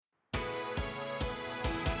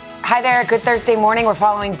Hi there. Good Thursday morning. We're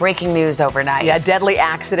following breaking news overnight. Yeah, deadly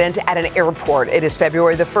accident at an airport. It is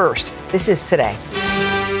February the 1st. This is today.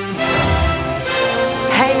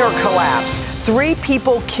 Hangar collapse. 3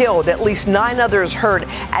 people killed, at least 9 others hurt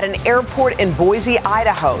at an airport in Boise,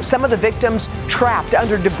 Idaho. Some of the victims trapped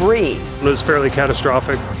under debris. It was fairly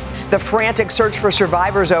catastrophic. The frantic search for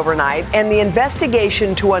survivors overnight and the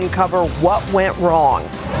investigation to uncover what went wrong.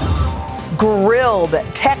 Grilled,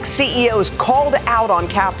 tech CEOs called out on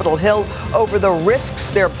Capitol Hill over the risks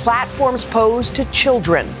their platforms pose to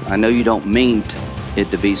children. I know you don't mean it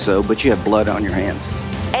to be so, but you have blood on your hands.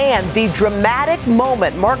 And the dramatic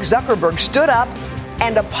moment Mark Zuckerberg stood up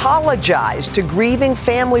and apologized to grieving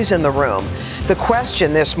families in the room. The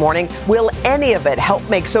question this morning, will any of it help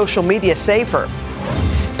make social media safer?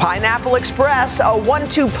 Pineapple Express, a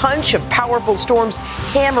 1-2 punch of powerful storms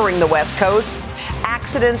hammering the West Coast.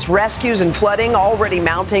 Accidents, rescues, and flooding already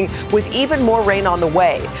mounting with even more rain on the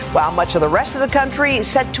way, while much of the rest of the country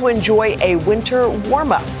set to enjoy a winter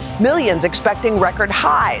warm-up. Millions expecting record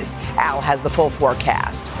highs. Al has the full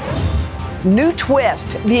forecast. New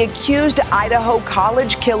twist. The accused Idaho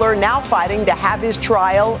college killer now fighting to have his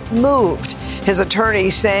trial moved. His attorney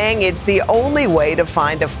saying it's the only way to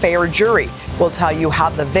find a fair jury. We'll tell you how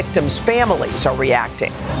the victims' families are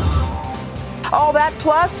reacting. All that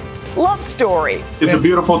plus love story. It's a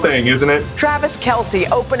beautiful thing, isn't it? Travis Kelce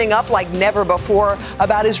opening up like never before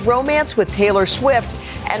about his romance with Taylor Swift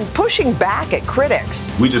and pushing back at critics.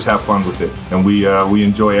 We just have fun with it, and we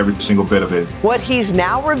enjoy every single bit of it. What he's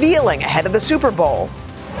now revealing ahead of the Super Bowl.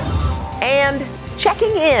 And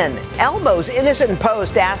checking in. Elmo's innocent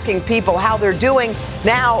post asking people how they're doing,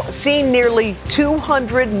 now seen nearly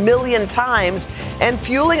 200 million times and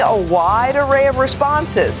fueling a wide array of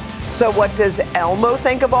responses. So what does Elmo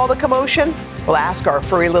think of all the commotion? We'll ask our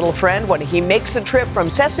furry little friend when he makes the trip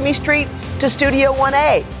from Sesame Street to Studio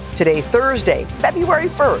 1A. Today, Thursday, February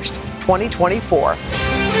 1st, 2024.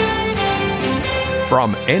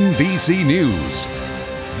 From NBC News,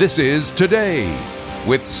 this is Today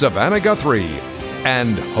with Savannah Guthrie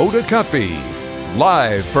and Hoda Kotb,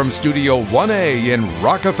 live from Studio 1A in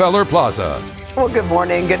Rockefeller Plaza. Well, good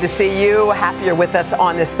morning. Good to see you. Happy you're with us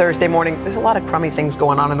on this Thursday morning. There's a lot of crummy things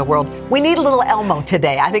going on in the world. We need a little Elmo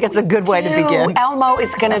today. I think it's a good way to begin. Elmo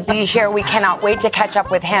is going to be here. We cannot wait to catch up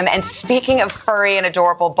with him. And speaking of furry and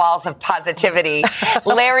adorable balls of positivity,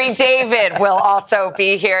 Larry David will also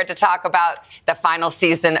be here to talk about the final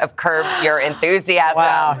season of Curb Your Enthusiasm.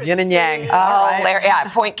 Wow, yin and yang. Oh, right. Larry, yeah,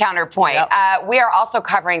 point counterpoint. Yep. We are also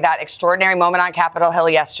covering that extraordinary moment on Capitol Hill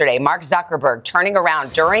yesterday. Mark Zuckerberg turning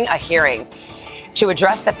around during a hearing to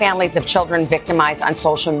address the families of children victimized on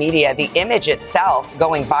social media. The image itself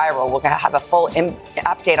going viral. We'll have a full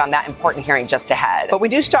update on that important hearing just ahead. But we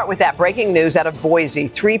do start with that breaking news out of Boise.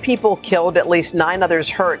 3 people killed, at least 9 others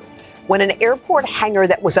hurt, when an airport hangar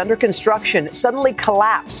that was under construction suddenly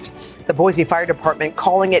collapsed. The Boise Fire Department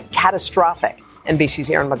calling it catastrophic. NBC's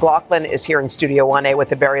Aaron McLaughlin is here in Studio 1A with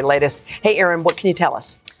the very latest. Hey, Aaron, what can you tell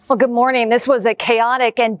us? Well, good morning. This was a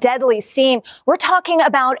chaotic and deadly scene. We're talking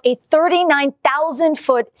about a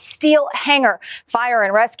 39,000-foot steel hangar. Fire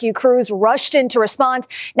and rescue crews rushed in to respond.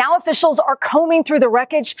 Now officials are combing through the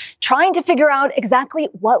wreckage, trying to figure out exactly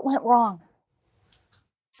what went wrong.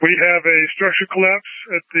 We have a structure collapse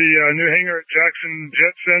at the new hangar at Jackson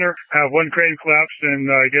Jet Center. Have one crane collapsed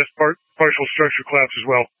and I guess partial structure collapse as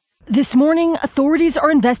well. This morning, authorities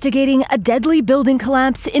are investigating a deadly building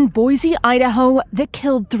collapse in Boise, Idaho that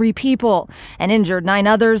killed 3 people and injured 9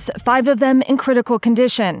 others, 5 of them in critical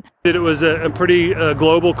condition. It was a pretty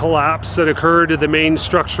global collapse that occurred. The main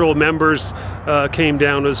structural members came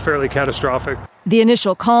down. It was fairly catastrophic. The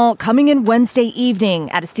initial call coming in Wednesday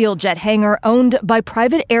evening at a steel jet hangar owned by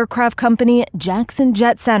private aircraft company Jackson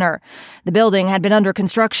Jet Center. The building had been under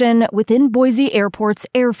construction within Boise Airport's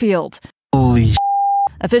airfield. Holy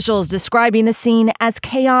Officials describing the scene as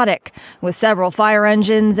chaotic, with several fire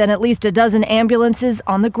engines and at least a dozen ambulances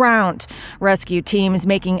on the ground. Rescue teams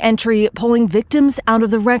making entry, pulling victims out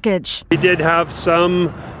of the wreckage. We did have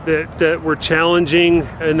some that were challenging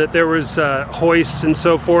and that there was hoists and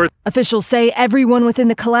so forth. Officials say everyone within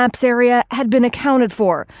the collapse area had been accounted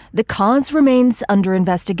for. The cause remains under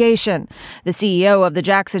investigation. The CEO of the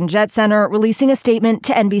Jackson Jet Center releasing a statement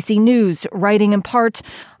to NBC News, writing in part,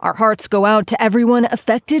 "Our hearts go out to everyone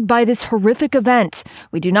affected by this horrific event.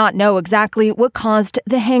 We do not know exactly what caused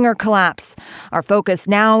the hangar collapse. Our focus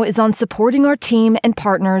now is on supporting our team and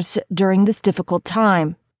partners during this difficult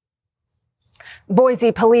time."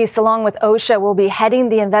 Boise police, along with OSHA, will be heading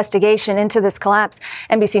the investigation into this collapse.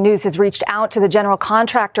 NBC News has reached out to the general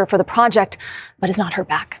contractor for the project, but has not heard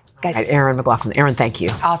back. Guys. Right, Aaron McLaughlin. Aaron, thank you.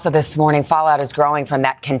 Also this morning, fallout is growing from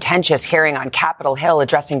that contentious hearing on Capitol Hill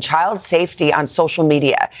addressing child safety on social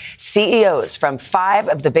media. CEOs from 5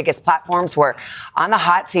 of the biggest platforms were on the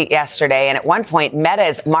hot seat yesterday. And at one point,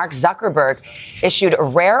 Meta's Mark Zuckerberg issued a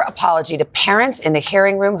rare apology to parents in the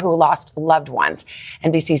hearing room who lost loved ones.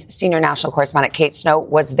 NBC's senior national correspondent Kate Snow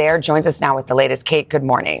was there, joins us now with the latest. Kate, good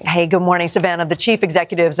morning. Hey, good morning, Savannah. The chief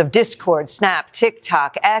executives of Discord, Snap,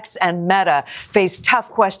 TikTok, X, and Meta face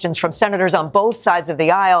tough questions from senators on both sides of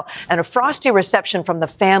the aisle and a frosty reception from the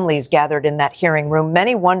families gathered in that hearing room,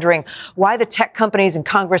 many wondering why the tech companies in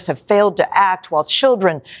Congress have failed to act while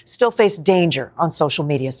children still face danger on social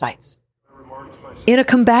media sites. In a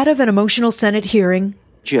combative and emotional Senate hearing,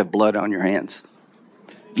 you have blood on your hands.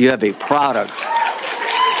 You have a product.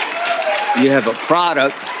 You have a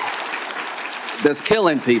product that's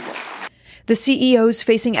killing people. the CEOs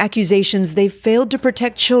facing accusations they've failed to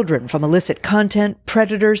protect children from illicit content,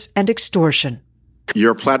 predators, and extortion.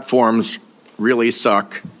 Your platforms really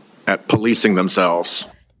suck at policing themselves.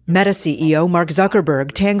 Meta CEO Mark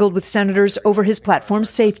Zuckerberg tangled with senators over his platform's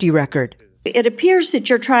safety record. It appears that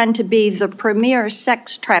you're trying to be the premier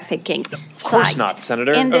sex trafficking Of course not,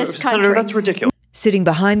 Senator. in this country. Senator, that's ridiculous. Sitting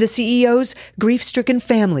behind the CEOs, grief-stricken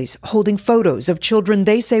families holding photos of children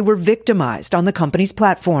they say were victimized on the company's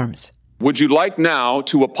platforms. Would you like now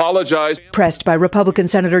to apologize? Pressed by Republican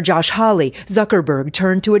Senator Josh Hawley, Zuckerberg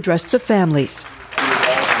turned to address the families. No one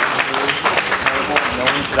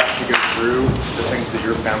should have to go through the things that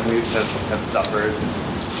your families have suffered.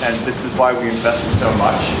 And this is why we invested so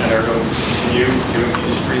much and are going to continue doing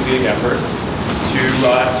industry-leading efforts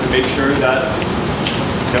to make sure that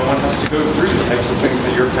no one has to go through the types of things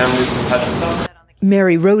that your families have had to suffer.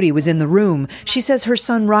 Mary Rohde was in the room. She says her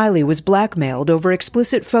son Riley was blackmailed over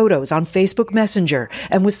explicit photos on Facebook Messenger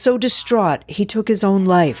and was so distraught he took his own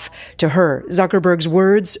life. To her, Zuckerberg's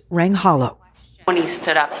words rang hollow. When he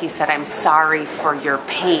stood up, he said, "I'm sorry for your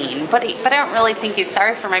pain." But I don't really think he's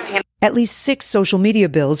sorry for my pain. At least 6 social media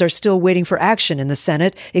bills are still waiting for action in the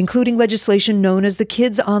Senate, including legislation known as the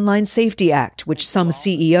Kids Online Safety Act, which some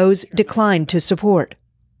CEOs declined to support.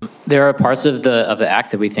 There are parts of the act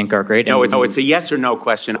that we think are great. No, it's a yes or no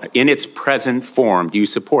question. In its present form, do you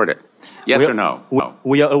support it? Yes or no?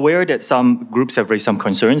 We are aware that some groups have raised some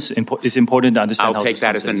concerns. It's important to understand. I'll take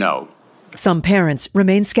that as a no. Some parents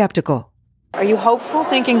remain skeptical. Are you hopeful,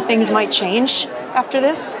 thinking things might change after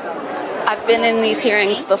this? I've been in these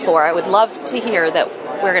hearings before. I would love to hear that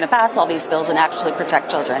we're going to pass all these bills and actually protect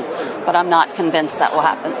children, but I'm not convinced that will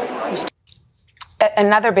happen.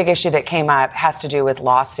 Another big issue that came up has to do with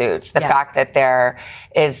lawsuits. The fact that there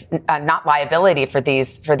is not liability for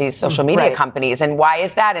these social media companies. And why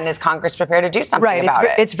is that? And is Congress prepared to do something about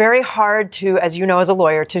it? It's very hard to, as you know, as a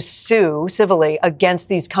lawyer, to sue civilly against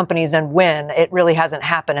these companies and win. It really hasn't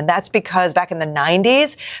happened. And that's because back in the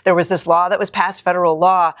 90s, there was this law that was passed, federal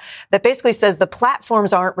law, that basically says the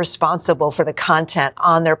platforms aren't responsible for the content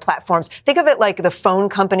on their platforms. Think of it like the phone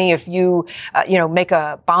company. If you, make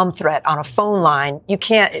a bomb threat on a phone line,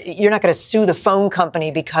 you're not going to sue the phone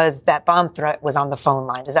company because that bomb threat was on the phone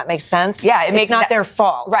line. Does that make sense? Yeah, it's not their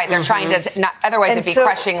fault. Right, they're trying to, otherwise it'd be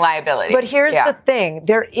crushing liability. But here's the thing.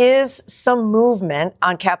 There is some movement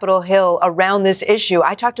on Capitol Hill around this issue.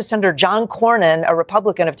 I talked to Senator John Cornyn, a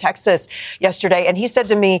Republican of Texas, yesterday, and he said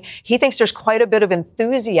to me he thinks there's quite a bit of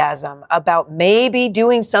enthusiasm about maybe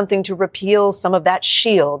doing something to repeal some of that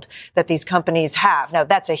shield that these companies have. Now,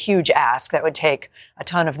 that's a huge ask. That would take a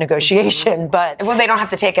ton of negotiation, but... Well, they don't have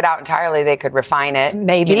to take it out entirely. They could refine it,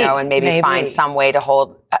 maybe, and maybe find some way to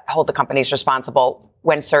hold the companies responsible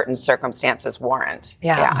when certain circumstances warrant.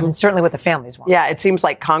 Yeah. I mean, certainly what the families want. Yeah, it seems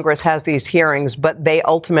like Congress has these hearings, but they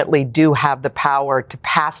ultimately do have the power to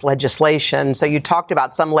pass legislation. So you talked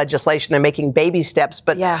about some legislation, they're making baby steps,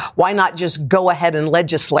 but why not just go ahead and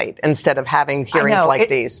legislate instead of having hearings like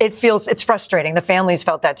these? It's frustrating. The families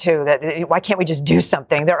felt that too, that why can't we just do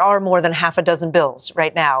something? There are more than half a dozen bills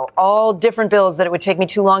right now, all different bills that it would take me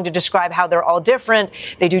too long to describe how they're all different.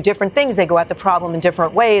 They do different things. They go at the problem in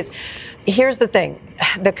different ways. Here's the thing.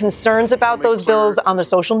 The concerns about those bills on the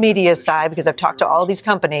social media side, because I've talked to all these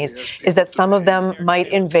companies, is that some of them might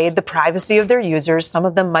invade the privacy of their users. Some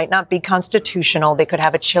of them might not be constitutional. They could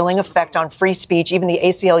have a chilling effect on free speech. Even the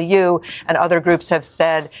ACLU and other groups have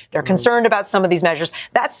said they're concerned about some of these measures.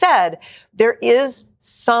 That said, there is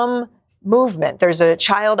some movement. There's a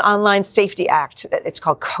Child Online Safety Act. It's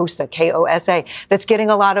called KOSA, K-O-S-A, that's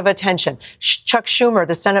getting a lot of attention. Chuck Schumer,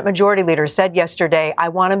 the Senate Majority Leader, said yesterday, I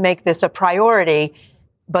want to make this a priority.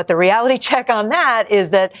 But the reality check on that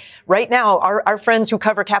is that right now, our friends who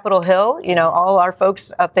cover Capitol Hill, all our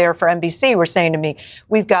folks up there for NBC were saying to me,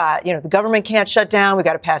 we've got, the government can't shut down. We've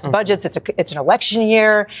got to pass budgets. It's an election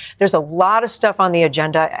year. There's a lot of stuff on the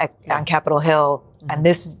agenda on Capitol Hill. And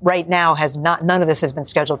this right now none of this has been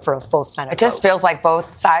scheduled for a full Senate It just feels like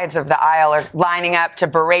both sides of the aisle are lining up to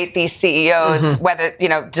berate these CEOs, whether,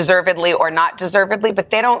 deservedly or not deservedly,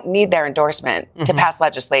 but they don't need their endorsement to pass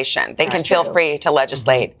legislation. They can feel free to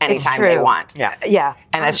legislate anytime they want. Yeah.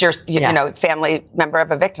 And as your, family member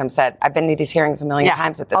of a victim said, I've been to these hearings a million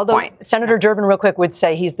times at this point. Senator Durbin, real quick, would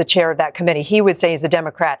say he's the chair of that committee. He would say, he's a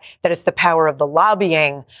Democrat, that it's the power of the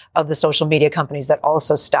lobbying of the social media companies that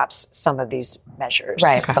also stops some of these measures.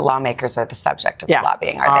 Right. The lawmakers are the subject of the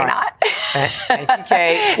lobbying, are they not? Thank you,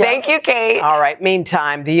 Kate. Thank you, Kate. All right.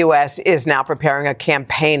 Meantime, the U.S. is now preparing a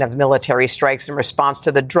campaign of military strikes in response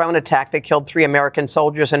to the drone attack that killed 3 American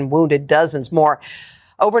soldiers and wounded dozens more.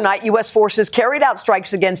 Overnight, U.S. forces carried out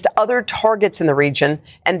strikes against other targets in the region.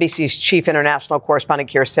 NBC's chief international correspondent,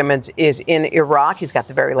 Keir Simmons, is in Iraq. He's got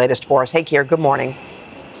the very latest for us. Hey, Keir, good morning.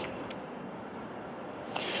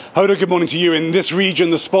 Hoda, good morning to you. In this region,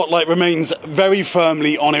 the spotlight remains very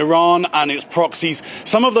firmly on Iran and its proxies.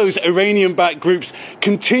 Some of those Iranian-backed groups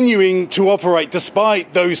continuing to operate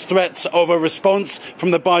despite those threats of a response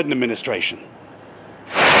from the Biden administration.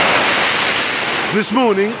 This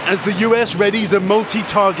morning, as the US readies a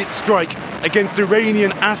multi-target strike against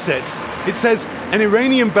Iranian assets, it says an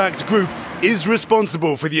Iranian-backed group is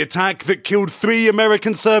responsible for the attack that killed 3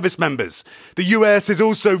 American service members. The US is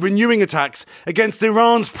also renewing attacks against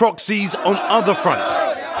Iran's proxies on other fronts,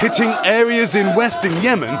 hitting areas in western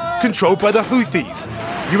Yemen controlled by the Houthis.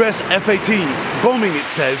 US F-18s bombing, it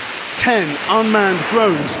says, 10 unmanned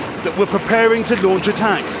drones that were preparing to launch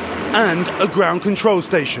attacks, and a ground control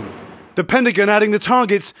station. The Pentagon adding the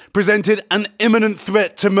targets presented an imminent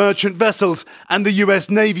threat to merchant vessels and the US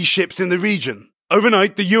Navy ships in the region.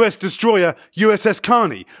 Overnight, the US destroyer USS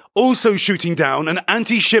Carney also shooting down an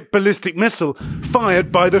anti-ship ballistic missile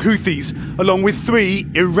fired by the Houthis, along with 3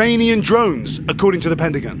 Iranian drones, according to the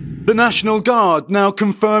Pentagon. The National Guard now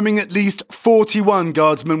confirming at least 41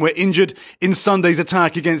 guardsmen were injured in Sunday's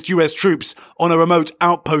attack against US troops on a remote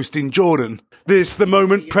outpost in Jordan. This, the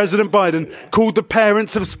moment President Biden called the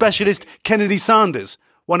parents of specialist Kennedy Sanders,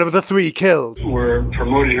 one of the 3 killed. We're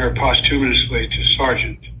promoting her posthumously to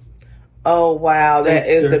sergeant. Oh, wow. That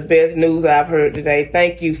is the best news I've heard today.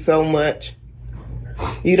 Thank you so much.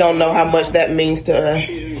 You don't know how much that means to us.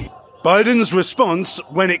 Biden's response,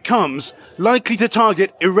 when it comes, likely to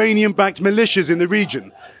target Iranian-backed militias in the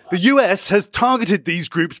region. The US has targeted these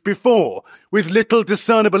groups before, with little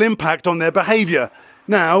discernible impact on their behavior.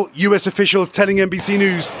 Now, US officials telling NBC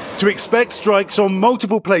News to expect strikes on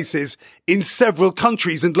multiple places in several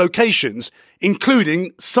countries and locations,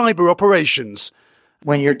 including cyber operations.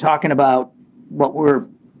 When you're talking about what we're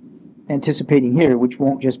anticipating here, which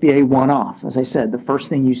won't just be a one-off. As I said, the first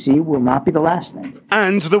thing you see will not be the last thing.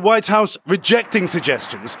 And the White House rejecting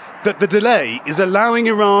suggestions that the delay is allowing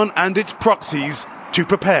Iran and its proxies to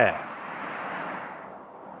prepare.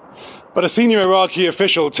 But a senior Iraqi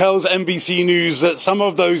official tells NBC News that some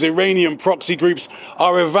of those Iranian proxy groups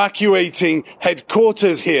are evacuating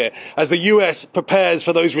headquarters here as the US prepares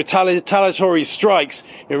for those retaliatory strikes.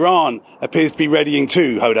 Iran appears to be readying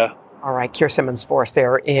too, Hoda. All right, Keir Simmons for us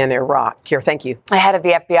there in Iraq. Keir, thank you. Ahead of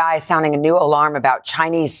the FBI sounding a new alarm about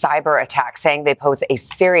Chinese cyber attacks, saying they pose a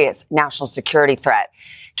serious national security threat.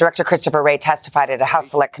 Director Christopher Wray testified at a House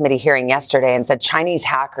Select Committee hearing yesterday and said Chinese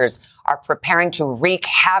hackers are preparing to wreak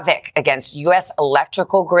havoc against U.S.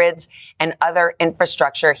 electrical grids and other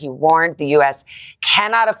infrastructure. He warned the U.S.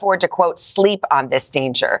 cannot afford to, quote, sleep on this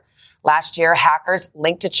danger. Last year, hackers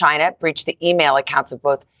linked to China breached the email accounts of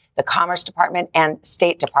both the Commerce Department and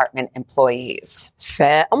State Department employees.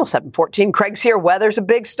 Almost 7:14. Craig's here. Weather's a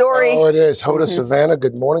big story. Oh, it is. Hoda, Savannah,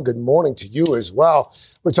 good morning. Good morning to you as well.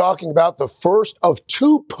 We're talking about the first of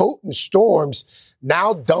 2 potent storms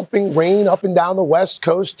now dumping rain up and down the West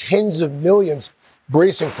Coast. Tens of millions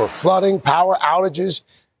bracing for flooding, power outages,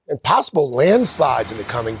 and possible landslides in the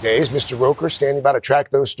coming days. Mr. Roker standing by to track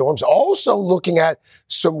those storms. Also looking at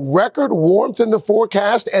some record warmth in the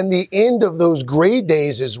forecast and the end of those gray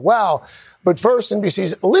days as well. But first,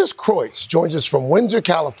 NBC's Liz Kreutz joins us from Windsor,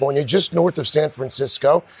 California, just north of San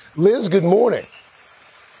Francisco. Liz, good morning.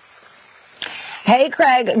 Hey,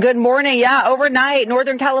 Craig. Good morning. Yeah, overnight,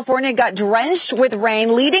 Northern California got drenched with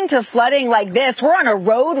rain, leading to flooding like this. We're on a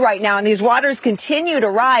road right now, and these waters continue to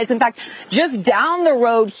rise. In fact, just down the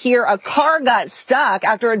road here, a car got stuck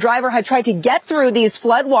after a driver had tried to get through these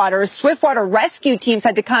floodwaters. Swiftwater rescue teams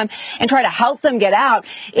had to come and try to help them get out.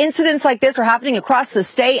 Incidents like this are happening across the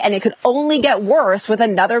state, and it could only get worse with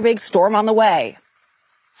another big storm on the way.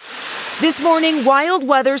 This morning, wild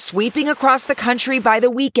weather sweeping across the country by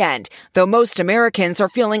the weekend. Though most Americans are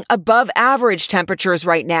feeling above average temperatures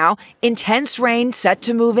right now, intense rain set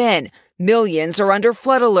to move in. Millions are under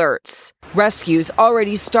flood alerts. Rescues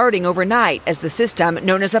already starting overnight as the system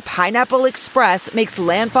known as a Pineapple Express makes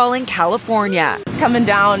landfall in California. It's coming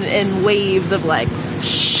down in waves of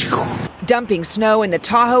dumping snow in the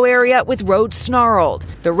Tahoe area with roads snarled.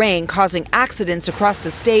 The rain causing accidents across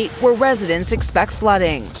the state where residents expect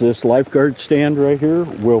flooding. This lifeguard stand right here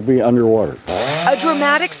will be underwater. A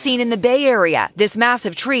dramatic scene in the Bay Area. This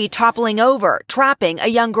massive tree toppling over, trapping a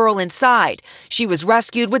young girl inside. She was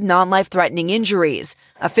rescued with non-life-threatening injuries.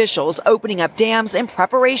 Officials opening up dams in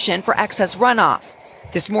preparation for excess runoff.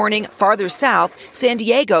 This morning, farther south, San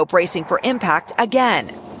Diego bracing for impact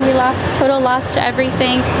again. We lost total loss to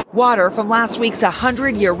everything. Water from last week's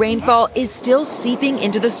 100-year rainfall is still seeping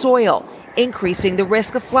into the soil, increasing the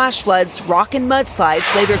risk of flash floods, rock and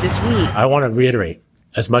mudslides later this week. I want to reiterate,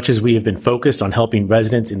 as much as we have been focused on helping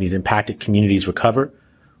residents in these impacted communities recover,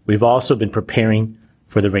 we've also been preparing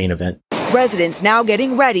for the rain event. Residents now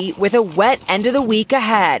getting ready with a wet end of the week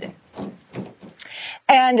ahead.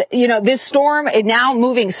 And, this storm is now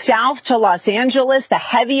moving south to Los Angeles, the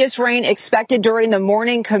heaviest rain expected during the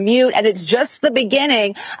morning commute. And it's just the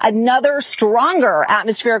beginning. Another stronger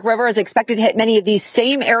atmospheric river is expected to hit many of these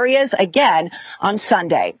same areas again on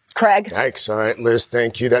Sunday. Craig? Thanks. All right, Liz,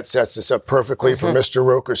 thank you. That sets us up perfectly for Mr.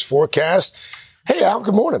 Roker's forecast. Hey, Al,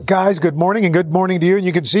 good morning. Guys, good morning, and good morning to you. And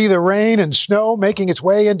you can see the rain and snow making its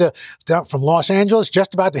way down from Los Angeles,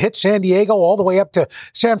 just about to hit San Diego, all the way up to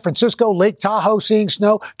San Francisco, Lake Tahoe seeing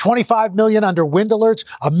snow, 25 million under wind alerts,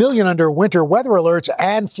 1 million under winter weather alerts,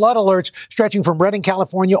 and flood alerts stretching from Redding,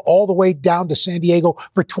 California, all the way down to San Diego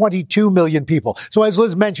for 22 million people. So as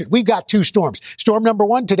Liz mentioned, we've got two storms. Storm number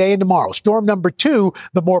 1 today and tomorrow. Storm number 2,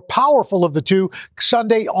 the more powerful of the two,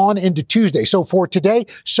 Sunday on into Tuesday. So for today,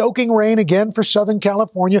 soaking rain again for Southern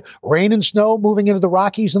California, rain and snow moving into the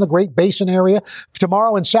Rockies and the Great Basin area.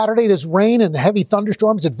 Tomorrow and Saturday, this rain and the heavy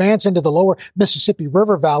thunderstorms advance into the lower Mississippi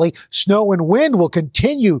River Valley. Snow and wind will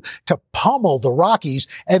continue to pummel the Rockies.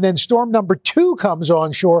 And then storm number 2 comes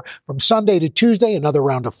onshore from Sunday to Tuesday. Another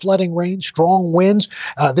round of flooding rain, strong winds.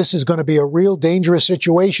 This is going to be a real dangerous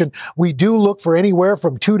situation. We do look for anywhere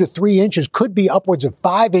from 2 to 3 inches, could be upwards of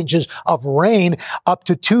 5 inches of rain, up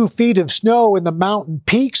to 2 feet of snow in the mountain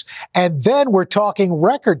peaks. And then we're talking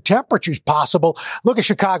record temperatures possible. Look at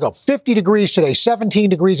Chicago, 50 degrees today, 17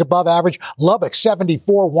 degrees above average. Lubbock,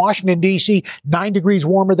 74. Washington, D.C., 9 degrees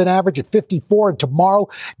warmer than average at 54. And tomorrow,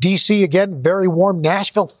 D.C., again, very warm.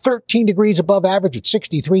 Nashville, 13 degrees above average at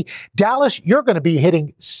 63. Dallas, you're going to be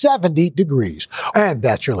hitting 70 degrees. And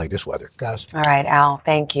that's your latest weather, guys. All right, Al,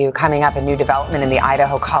 thank you. Coming up, a new development in the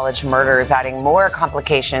Idaho College murders, adding more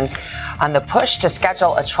complications on the push to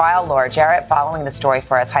schedule a trial. Laura Jarrett following the story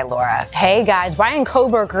for us. Hi, Laura. Hey, guys. Brian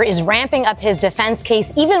Kohberger is ramping up his defense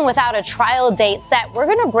case even without a trial date set. We're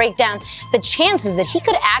going to break down the chances that he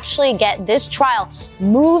could actually get this trial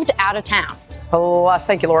moved out of town. Plus,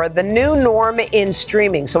 thank you, Laura. The new norm in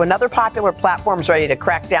streaming. So another popular platform is ready to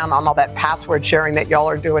crack down on all that password sharing that y'all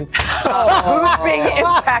are doing. So who's being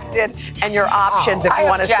impacted and your options if you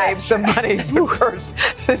want to save some money. First,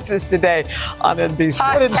 this is today on NBC.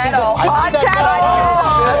 Hot kettle. Hot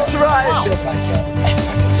kettle. That's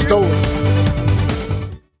right. Stolen.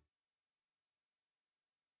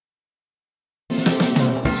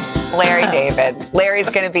 Larry David. Larry's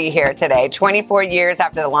going to be here today, 24 years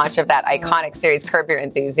after the launch of that iconic series, Curb Your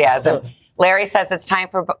Enthusiasm. Larry says it's time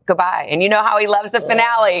for goodbye. And you know how he loves the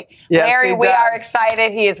finale. Yes, Larry, we are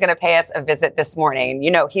excited. He is going to pay us a visit this morning. You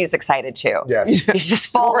know, he's excited too. Yes. He's just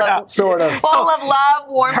full of love,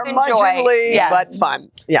 warmth, and joy. Yes. But fun.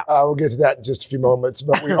 Yeah. We'll get to that in just a few moments.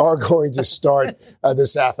 But we are going to start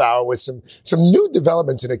this half hour with some new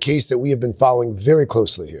developments in a case that we have been following very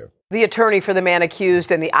closely here. The attorney for the man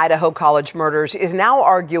accused in the Idaho College murders is now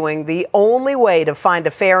arguing the only way to find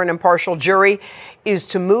a fair and impartial jury is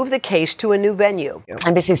to move the case to a new venue.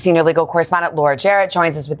 NBC senior legal correspondent Laura Jarrett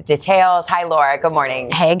joins us with the details. Hi, Laura. Good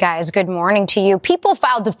morning. Hey, guys. Good morning to you. People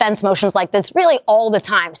file defense motions like this really all the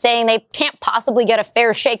time, saying they can't possibly get a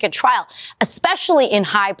fair shake at trial, especially in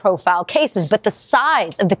high-profile cases. But the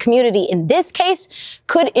size of the community in this case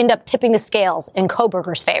could end up tipping the scales in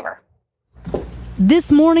Kohberger's favor.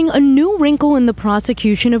 This morning, a new wrinkle in the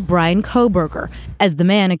prosecution of Bryan Kohberger, as the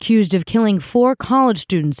man accused of killing 4 college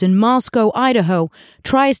students in Moscow, Idaho,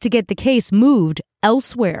 tries to get the case moved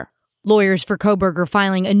elsewhere. Lawyers for Kohberger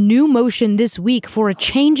filing a new motion this week for a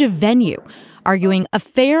change of venue, arguing a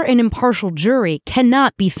fair and impartial jury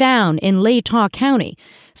cannot be found in Latah County,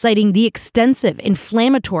 citing the extensive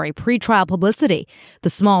inflammatory pretrial publicity, the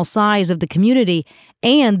small size of the community,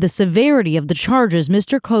 and the severity of the charges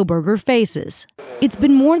Mr. Kohberger faces. It's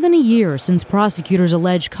been more than a year since prosecutors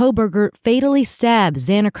allege Kohberger fatally stabbed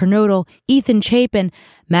Xana Kernodle, Ethan Chapin,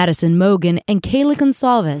 Madison Mogan, and Kayla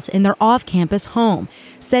Gonsalves in their off-campus home,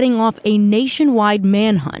 setting off a nationwide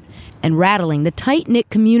manhunt and rattling the tight-knit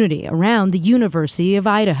community around the University of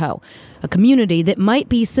Idaho, a community that might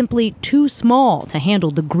be simply too small to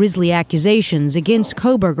handle the grisly accusations against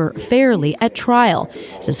Kohberger fairly at trial,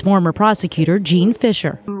 says former prosecutor Gene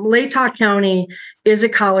Fisher. Latah County is a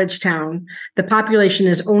college town. The population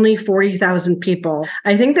is only 40,000 people.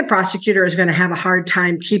 I think the prosecutor is going to have a hard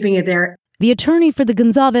time keeping it there. The attorney for the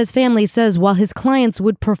Gonsalves family says while his clients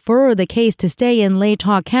would prefer the case to stay in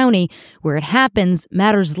Latah County, where it happens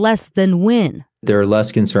matters less than when. They're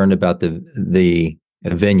less concerned about the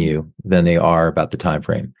venue than they are about the time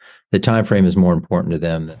frame. The time frame is more important to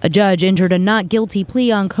them. A judge entered a not guilty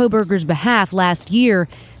plea on Kohberger's behalf last year.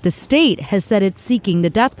 The state has said it's seeking the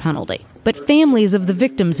death penalty. But families of the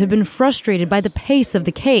victims have been frustrated by the pace of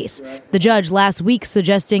the case. The judge last week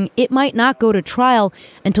suggesting it might not go to trial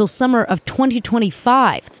until summer of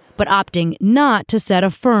 2025, but opting not to set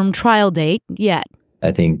a firm trial date yet.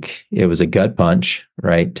 I think it was a gut punch,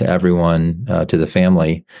 right, to everyone, to the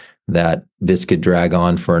family, that this could drag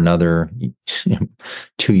on for another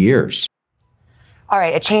 2 years. All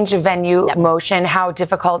right, a change of venue motion. How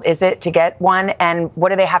difficult is it to get one? And what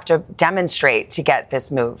do they have to demonstrate to get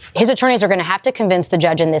this move? His attorneys are going to have to convince the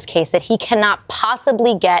judge in this case that he cannot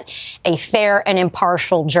possibly get a fair and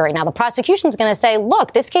impartial jury. Now, the prosecution is going to say,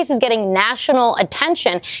 look, this case is getting national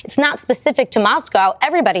attention. It's not specific to Moscow.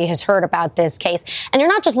 Everybody has heard about this case. And you're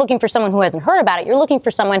not just looking for someone who hasn't heard about it. You're looking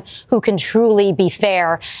for someone who can truly be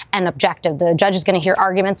fair and objective. The judge is going to hear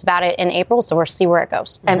arguments about it in April, so we'll see where it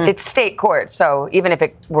goes. And it's state court, so even if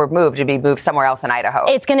it were moved, it'd be moved somewhere else in Idaho.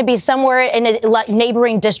 It's going to be somewhere in a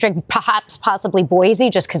neighboring district, perhaps possibly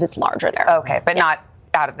Boise, just because it's larger there. Okay, but not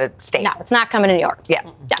out of the state. No, it's not coming to New York. Yeah.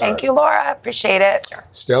 Thank you, Laura. Appreciate it.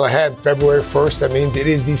 Still ahead, February 1st. That means it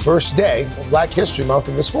is the first day of Black History Month.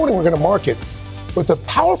 And this morning, we're going to mark it with a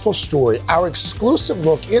powerful story, our exclusive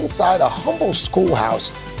look inside a humble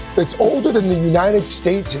schoolhouse that's older than the United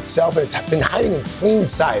States itself, and it's been hiding in plain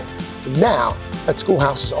sight. And now, that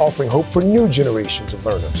schoolhouse is offering hope for new generations of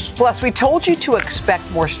learners. Plus, we told you to expect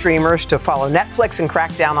more streamers to follow Netflix and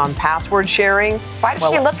crack down on password sharing. Why does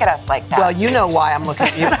she look at us like that? Well, you know why I'm looking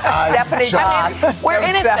at you. Stephanie Doss. We're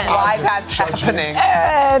innocent. Why that's happening.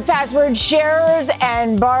 Password sharers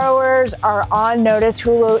and borrowers are on notice.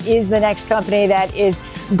 Hulu is the next company that is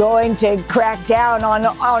going to crack down on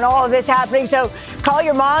all of this happening. So call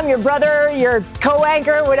your mom, your brother, your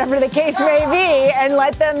co-anchor, whatever the case may be, and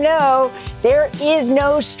let them know there is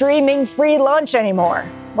no streaming free lunch anymore.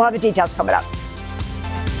 We'll have the details coming up.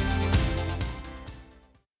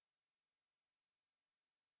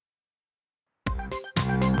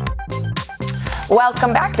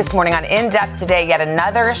 Welcome back this morning on In Depth Today. Yet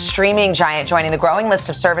another streaming giant joining the growing list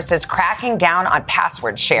of services cracking down on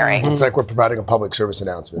password sharing. It's like we're providing a public service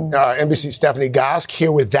announcement. NBC's Stephanie Gosk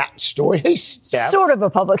here with that story. Hey, Steph. Sort of a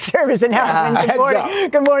public service announcement. Good morning.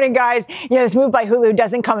 Good morning, guys. You know, this move by Hulu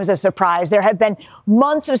doesn't come as a surprise. There have been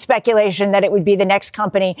months of speculation that it would be the next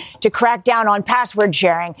company to crack down on password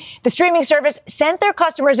sharing. The streaming service sent their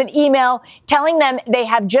customers an email telling them they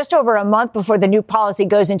have just over a month before the new policy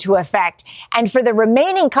goes into effect. And for the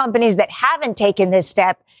remaining companies that haven't taken this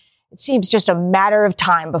step, it seems just a matter of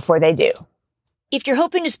time before they do. If you're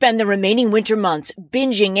hoping to spend the remaining winter months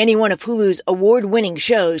binging any one of Hulu's award-winning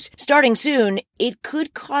shows, starting soon, it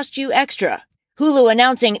could cost you extra. Hulu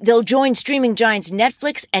announcing they'll join streaming giants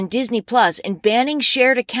Netflix and Disney Plus in banning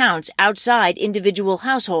shared accounts outside individual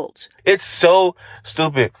households. It's so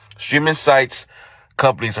stupid. Streaming sites,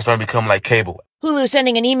 companies are starting to become like cable. Hulu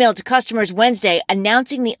sending an email to customers Wednesday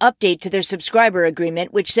announcing the update to their subscriber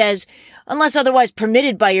agreement, which says, unless otherwise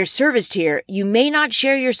permitted by your service tier, you may not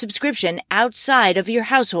share your subscription outside of your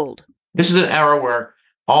household. This is an era where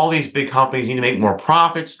all these big companies need to make more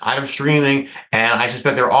profits out of streaming, and I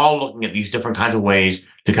suspect they're all looking at these different kinds of ways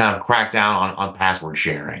to kind of crack down on password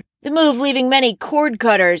sharing. The move leaving many cord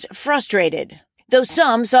cutters frustrated. Though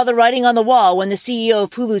some saw the writing on the wall when the CEO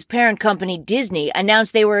of Hulu's parent company, Disney,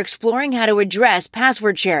 announced they were exploring how to address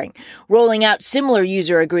password sharing, rolling out similar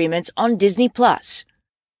user agreements on Disney+.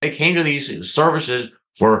 They came to these services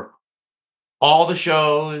for all the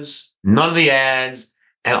shows, none of the ads,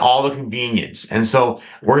 and all the convenience. And so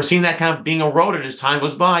we're seeing that kind of being eroded as time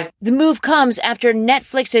goes by. The move comes after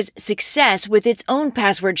Netflix's success with its own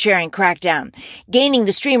password sharing crackdown, gaining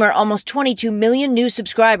the streamer almost 22 million new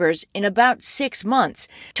subscribers in about 6 months,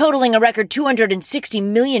 totaling a record 260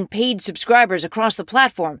 million paid subscribers across the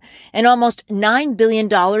platform and almost $9 billion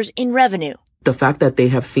in revenue. The fact that they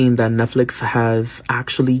have seen that Netflix has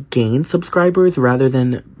actually gained subscribers rather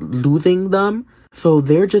than losing them. So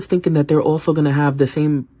they're just thinking that they're also going to have the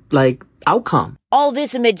same, outcome. All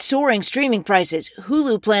this amid soaring streaming prices.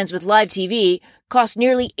 Hulu plans with live TV cost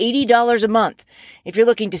nearly $80 a month. If you're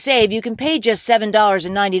looking to save, you can pay just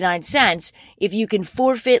 $7.99 if you can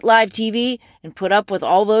forfeit live TV and put up with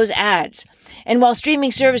all those ads. And while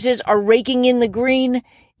streaming services are raking in the green,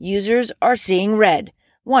 users are seeing red,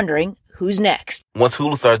 wondering who's next. Once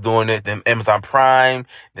Hulu starts doing it, then Amazon Prime,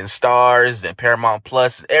 then Starz, then Paramount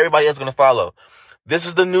Plus, everybody else is going to follow. This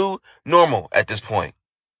is the new normal at this point.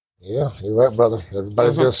 Yeah, you're right, brother.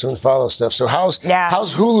 Everybody's going to soon follow, Steph. So how's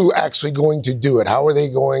Hulu actually going to do it? How are they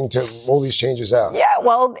going to roll these changes out? Yeah,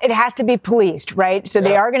 well, it has to be policed, right? So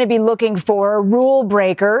they are going to be looking for rule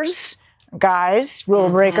breakers. Guys, rule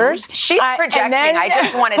breakers. She's projecting. I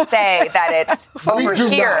just want to say that it's over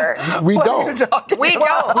here. We don't. We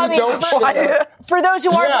don't. For those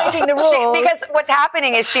who are breaking the rules. Because what's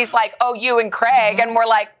happening is she's like, oh, you and Craig, and we're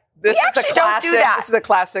like, This we is actually a classic, don't do that. This is a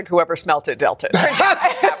classic. Whoever smelt it dealt it. That's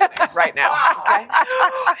happening right now. Okay.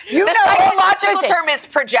 The psychological term is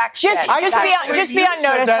projection. Just be on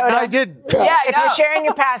notice. I didn't. Yeah, if you're sharing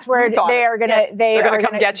your password, they're gonna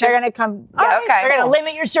come get you. They're gonna come. Okay. They're gonna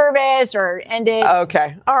limit your service or end it.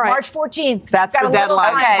 Okay. All right. March 14th. That's the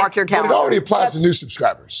deadline. Mark your But calendar. it already applies to new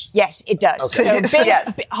subscribers. Yes, it does. Okay. So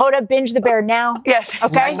Hoda, binge the bear now. Yes. Okay.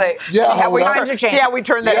 Exactly. Yeah, See how we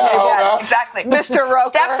turn that Yeah, table. Hoda. Exactly. Mr. Roker.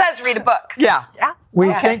 Steph says read a book. Yeah.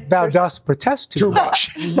 We think thou dost protest too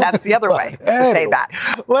much. That's the other way to say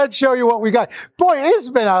that. Let's show you what we got. Boy, it's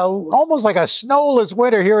been almost like a snowless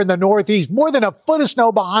winter here in the Northeast. More than a foot of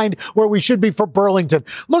snow behind where we should be for Burlington.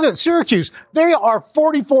 Look at Syracuse. They are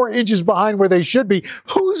 44 inches behind where they should be.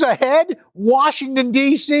 Who's ahead? Washington,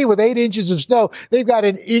 D.C. with 8 inches of snow. They've got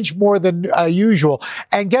an inch more than usual.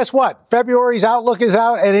 And guess what? February's outlook is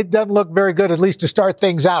out, and it doesn't look very good, at least to start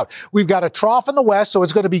things out. We've got a trough in the west, so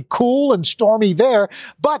it's going to be cool and stormy there,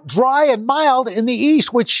 but dry and mild in the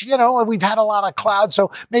east, which, we've had a lot of clouds, so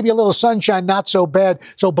maybe a little sunshine, not so bad.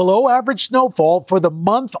 So below average snowfall for the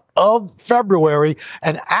month of February,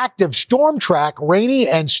 an active storm track, rainy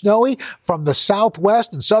and snowy from the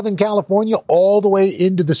southwest and southern California all the way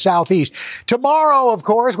into the southeast. Tomorrow, of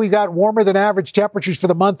course, we've got warmer than average temperatures for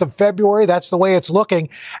the month of February. That's the way it's looking.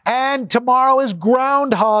 And tomorrow is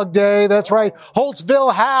Groundhog Day. That's right.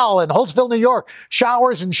 Holtsville, Hal in Holtsville, New York.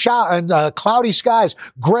 Showers and cloudy skies.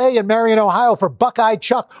 Gray in Marion, Ohio for Buckeye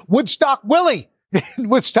Chuck. Woodstock Willie in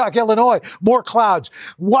Woodstock, Illinois. More clouds.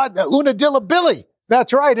 Unadilla Billy.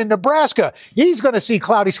 That's right, in Nebraska. He's going to see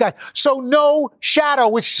cloudy skies. So no shadow,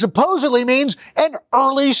 which supposedly means an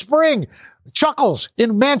early spring. Chuckles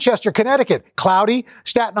in Manchester, Connecticut. Cloudy,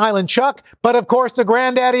 Staten Island Chuck. But of course, the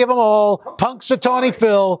granddaddy of them all, Punxsutawney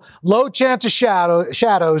Phil. Low chance of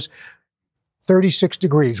shadows. 36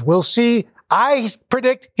 degrees. We'll see. I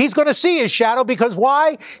predict he's going to see his shadow because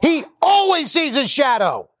why? He always sees his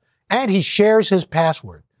shadow. And he shares his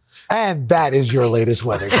password. And that is your latest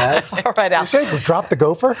weather, guys. All right, Al. You said we dropped the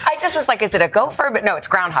gopher? I just was like, is it a gopher? But no, it's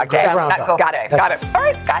Groundhog Day. Groundhog. Not gopher. Got it. Day. Got it. All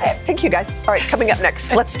right, got it. Thank you, guys. All right, coming up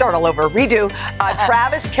next, let's start all over. Redo.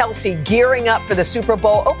 Travis Kelce gearing up for the Super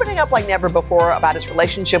Bowl, opening up like never before about his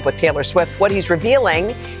relationship with Taylor Swift, what he's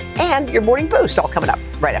revealing, and your morning boost all coming up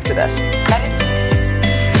right after this.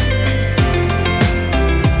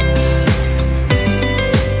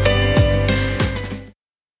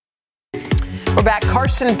 We're back.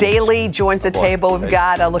 Carson Daly joins the table. We've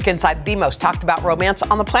got a look inside the most talked about romance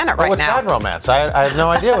on the planet right what's now. What's that romance? I have no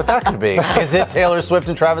idea what that could be. Is it Taylor Swift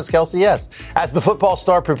and Travis Kelce? Yes. As the football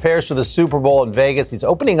star prepares for the Super Bowl in Vegas, he's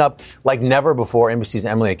opening up like never before. NBC's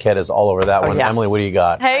Emily Aked is all over that one. Yeah. Emily, what do you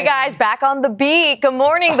got? Hey, guys, back on the beat. Good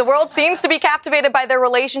morning. The world seems to be captivated by their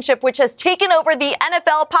relationship, which has taken over the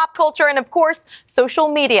NFL, pop culture, and, of course, social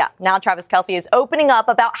media. Now Travis Kelce is opening up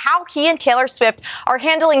about how he and Taylor Swift are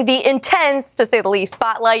handling the intense, to say the least,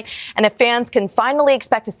 spotlight, and if fans can finally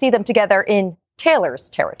expect to see them together in Taylor's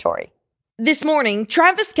territory. This morning,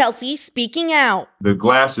 Travis Kelce speaking out. The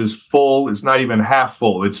glass is full. It's not even half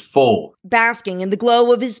full. It's full. Basking in the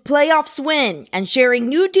glow of his playoffs win and sharing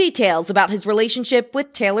new details about his relationship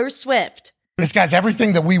with Taylor Swift. This guy's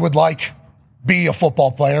everything that we would like be a football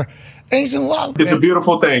player, and he's in love. It's a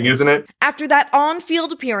beautiful thing, isn't it? After that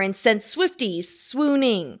on-field appearance sent Swifties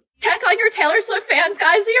swooning. Check on your Taylor Swift fans,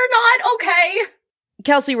 guys. We are not okay.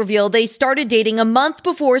 Kelce revealed they started dating a month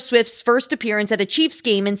before Swift's first appearance at a Chiefs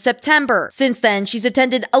game in September. Since then, she's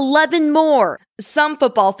attended 11 more. Some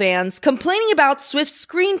football fans complaining about Swift's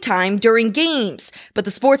screen time during games, but the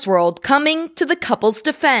sports world coming to the couple's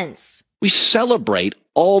defense. We celebrate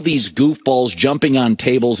all these goofballs jumping on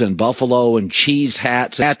tables in Buffalo and cheese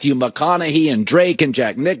hats, Matthew McConaughey and Drake and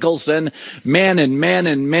Jack Nicholson, man and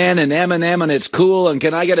Eminem, and it's cool, and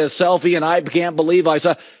can I get a selfie, and I can't believe I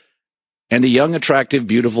saw... And a young, attractive,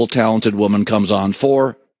 beautiful, talented woman comes on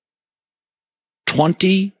for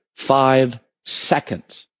 25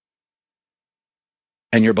 seconds.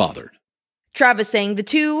 And you're bothered. Travis saying the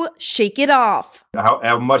two shake it off.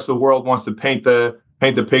 How much the world wants to paint the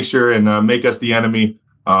picture and make us the enemy.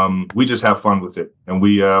 We just have fun with it. And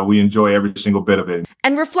we enjoy every single bit of it.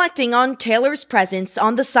 And reflecting on Taylor's presence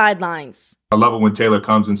on the sidelines. I love it when Taylor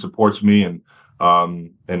comes and supports me and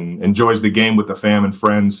enjoys the game with the fam and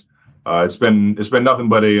friends. It's been nothing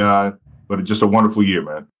but just a wonderful year,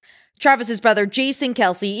 man. Travis's brother Jason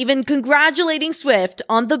Kelce even congratulating Swift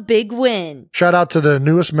on the big win. Shout out to the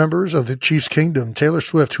newest members of the Chiefs Kingdom, Taylor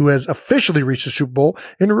Swift, who has officially reached the Super Bowl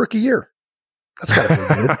in her rookie year. That's gotta be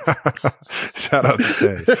good. Shout out to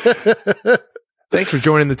Tay. Thanks for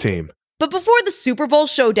joining the team. But before the Super Bowl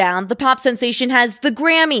showdown, the pop sensation has the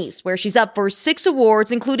Grammys, where she's up for 6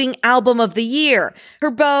 awards, including Album of the Year.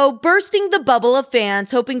 Her beau bursting the bubble of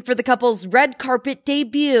fans, hoping for the couple's red carpet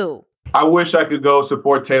debut. I wish I could go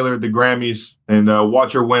support Taylor at the Grammys and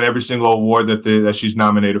watch her win every single award that she's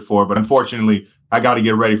nominated for. But unfortunately, I got to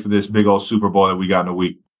get ready for this big old Super Bowl that we got in a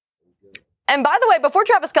week. And by the way, before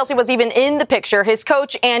Travis Kelce was even in the picture, his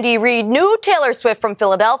coach, Andy Reid, knew Taylor Swift from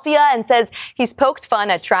Philadelphia and says he's poked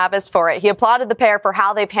fun at Travis for it. He applauded the pair for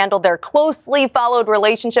how they've handled their closely followed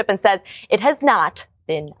relationship and says it has not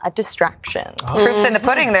been a distraction. Proof's in the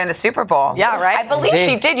pudding there in the Super Bowl. Yeah, right? I believe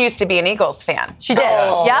she did used to be an Eagles fan. She did.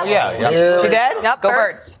 Yeah. Yeah. She did? Yep. Go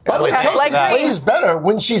Birds. By the way, Kelce plays better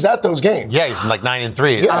when she's at those games. Yeah, he's like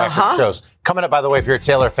 9-3 at shows. Coming up, by the way, if you're a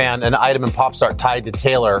Taylor fan, an item in Pop Start tied to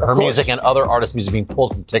Taylor, her music and other artists' music being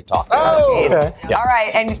pulled from TikTok. Oh, okay. Yeah. All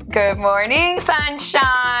right, and good morning,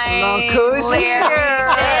 sunshine. Look who's here.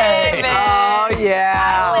 Oh,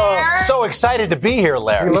 yeah. Hi, So excited to be here,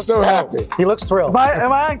 Larry. He's so happy. He looks thrilled.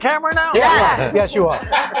 Am I on camera now? Yeah. Yes, you are.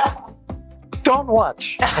 Don't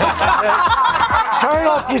watch. Turn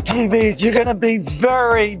off your TVs. You're going to be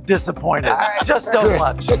very disappointed. Just don't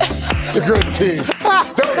watch. It's a good tease.